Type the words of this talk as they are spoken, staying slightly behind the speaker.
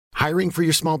Hiring for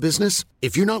your small business?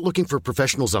 If you're not looking for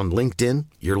professionals on LinkedIn,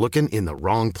 you're looking in the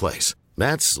wrong place.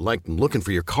 That's like looking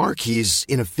for your car keys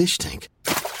in a fish tank.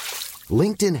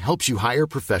 LinkedIn helps you hire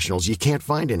professionals you can't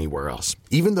find anywhere else,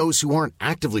 even those who aren't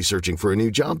actively searching for a new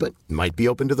job but might be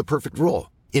open to the perfect role.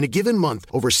 In a given month,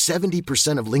 over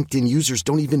 70% of LinkedIn users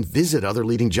don't even visit other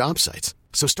leading job sites.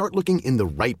 So start looking in the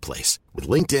right place. With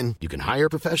LinkedIn, you can hire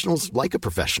professionals like a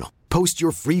professional. Post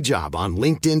your free job on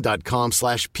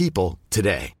linkedin.com/people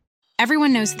today.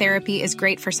 Everyone knows therapy is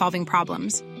great for solving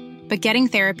problems, but getting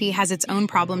therapy has its own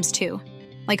problems too,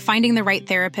 like finding the right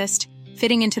therapist,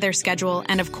 fitting into their schedule,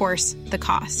 and of course, the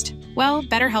cost. Well,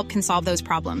 BetterHelp can solve those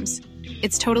problems.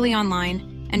 It's totally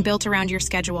online and built around your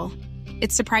schedule.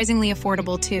 It's surprisingly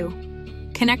affordable too.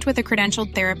 Connect with a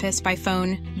credentialed therapist by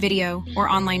phone, video, or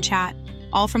online chat,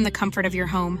 all from the comfort of your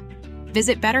home.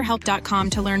 Visit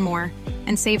BetterHelp.com to learn more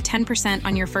and save 10%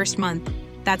 on your first month.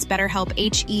 That's BetterHelp,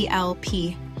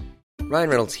 H-E-L-P. Ryan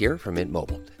Reynolds here from Mint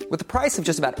Mobile. With the price of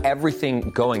just about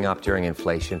everything going up during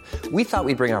inflation, we thought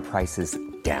we'd bring our prices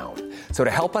down. So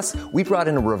to help us, we brought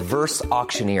in a reverse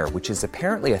auctioneer, which is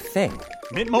apparently a thing.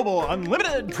 Mint Mobile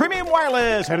Unlimited Premium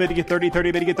Wireless. How to get 30,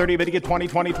 30, bit to get 30, bit to get 20,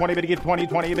 20, 20, bit to get 20,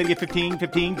 20, bit to get 15,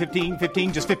 15, 15,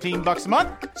 15, just $15 a month?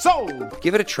 Sold!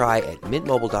 Give it a try at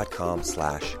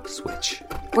mintmobile.com/switch.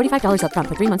 $45 up front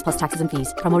for 3 months plus taxes and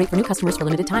fees. Promo rate for new customers for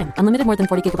limited time. Unlimited more than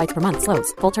 40 gigabytes per month.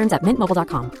 Slows full terms at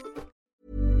mintmobile.com.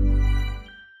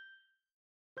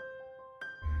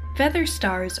 Feather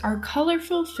stars are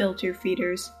colorful filter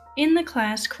feeders in the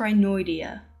class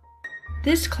Crinoidea.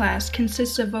 This class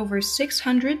consists of over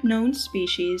 600 known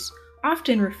species,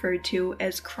 often referred to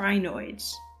as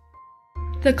crinoids.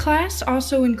 The class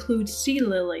also includes sea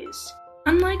lilies.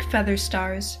 Unlike feather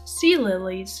stars, sea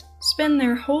lilies spend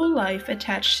their whole life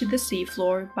attached to the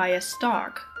seafloor by a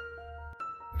stalk.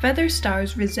 Feather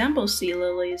stars resemble sea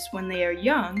lilies when they are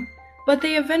young, but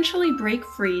they eventually break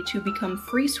free to become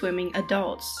free-swimming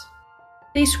adults.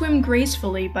 They swim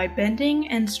gracefully by bending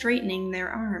and straightening their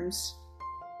arms.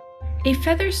 A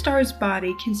feather star's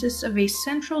body consists of a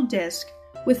central disc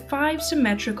with 5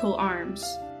 symmetrical arms.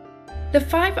 The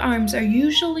 5 arms are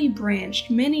usually branched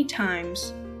many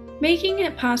times, making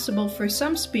it possible for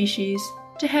some species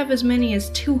to have as many as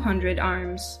 200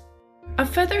 arms. A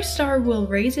feather star will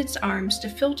raise its arms to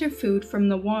filter food from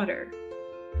the water.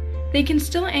 They can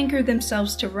still anchor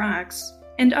themselves to rocks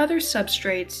and other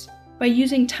substrates by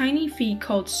using tiny feet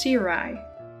called cirri.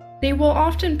 They will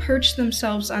often perch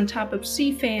themselves on top of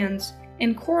sea fans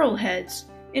and coral heads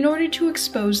in order to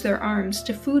expose their arms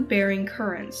to food-bearing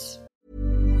currents.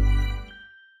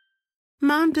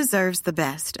 Mom deserves the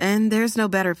best, and there's no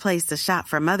better place to shop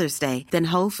for Mother's Day than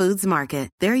Whole Foods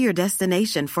Market. They're your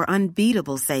destination for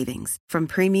unbeatable savings, from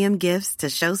premium gifts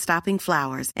to show-stopping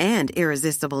flowers and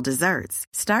irresistible desserts.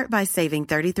 Start by saving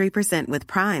 33% with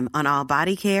Prime on all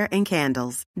body care and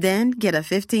candles. Then get a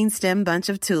 15-stem bunch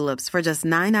of tulips for just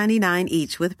 $9.99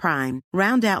 each with Prime.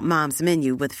 Round out Mom's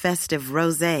menu with festive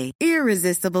rosé,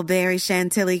 irresistible berry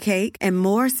chantilly cake, and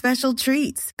more special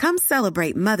treats. Come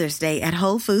celebrate Mother's Day at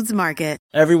Whole Foods Market.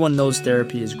 Everyone knows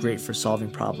therapy is great for solving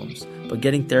problems, but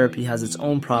getting therapy has its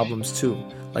own problems too,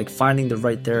 like finding the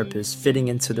right therapist, fitting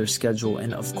into their schedule,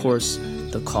 and of course,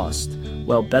 the cost.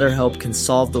 Well, BetterHelp can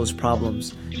solve those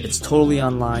problems. It's totally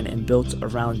online and built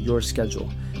around your schedule.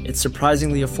 It's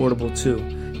surprisingly affordable too.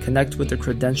 Connect with a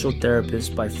credentialed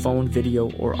therapist by phone, video,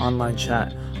 or online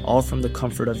chat, all from the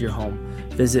comfort of your home.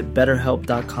 Visit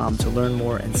BetterHelp.com to learn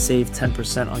more and save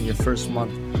 10% on your first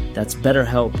month. That's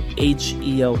BetterHelp,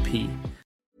 H-E-L-P.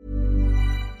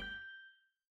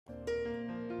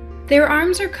 Their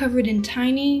arms are covered in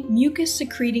tiny,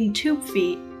 mucus-secreting tube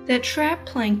feet that trap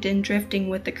plankton drifting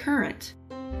with the current.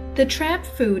 The trapped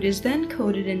food is then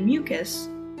coated in mucus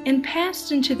and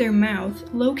passed into their mouth,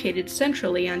 located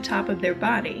centrally on top of their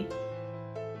body.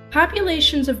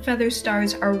 Populations of feather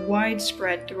stars are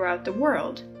widespread throughout the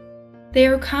world. They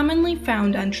are commonly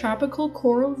found on tropical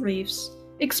coral reefs,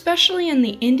 especially in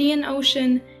the Indian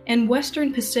Ocean and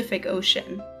Western Pacific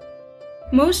Ocean.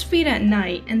 Most feed at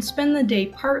night and spend the day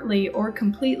partly or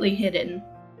completely hidden.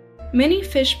 Many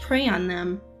fish prey on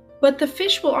them, but the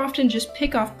fish will often just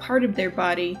pick off part of their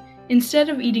body instead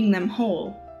of eating them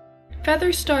whole.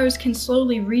 Feather stars can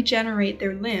slowly regenerate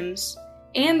their limbs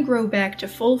and grow back to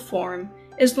full form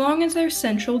as long as their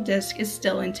central disc is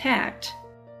still intact.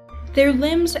 Their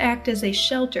limbs act as a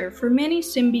shelter for many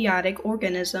symbiotic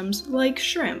organisms like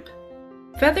shrimp.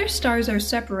 Feather stars are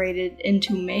separated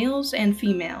into males and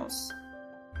females.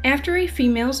 After a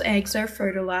female's eggs are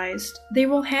fertilized, they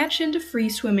will hatch into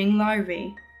free-swimming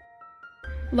larvae.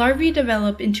 Larvae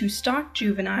develop into stalked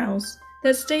juveniles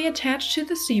that stay attached to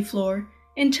the seafloor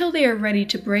until they are ready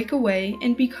to break away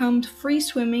and become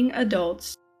free-swimming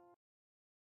adults.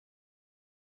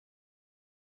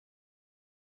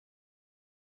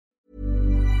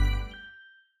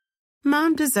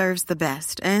 Mom deserves the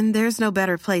best, and there's no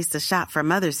better place to shop for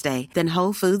Mother's Day than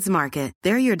Whole Foods Market.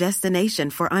 They're your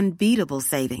destination for unbeatable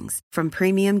savings, from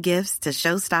premium gifts to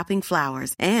show-stopping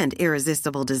flowers and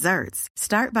irresistible desserts.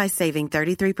 Start by saving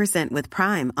 33% with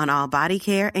Prime on all body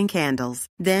care and candles.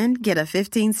 Then get a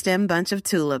 15-stem bunch of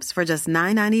tulips for just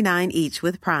 $9.99 each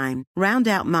with Prime. Round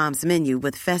out Mom's menu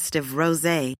with festive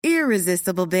rosé,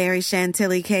 irresistible berry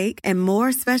chantilly cake, and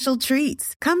more special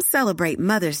treats. Come celebrate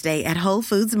Mother's Day at Whole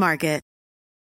Foods Market.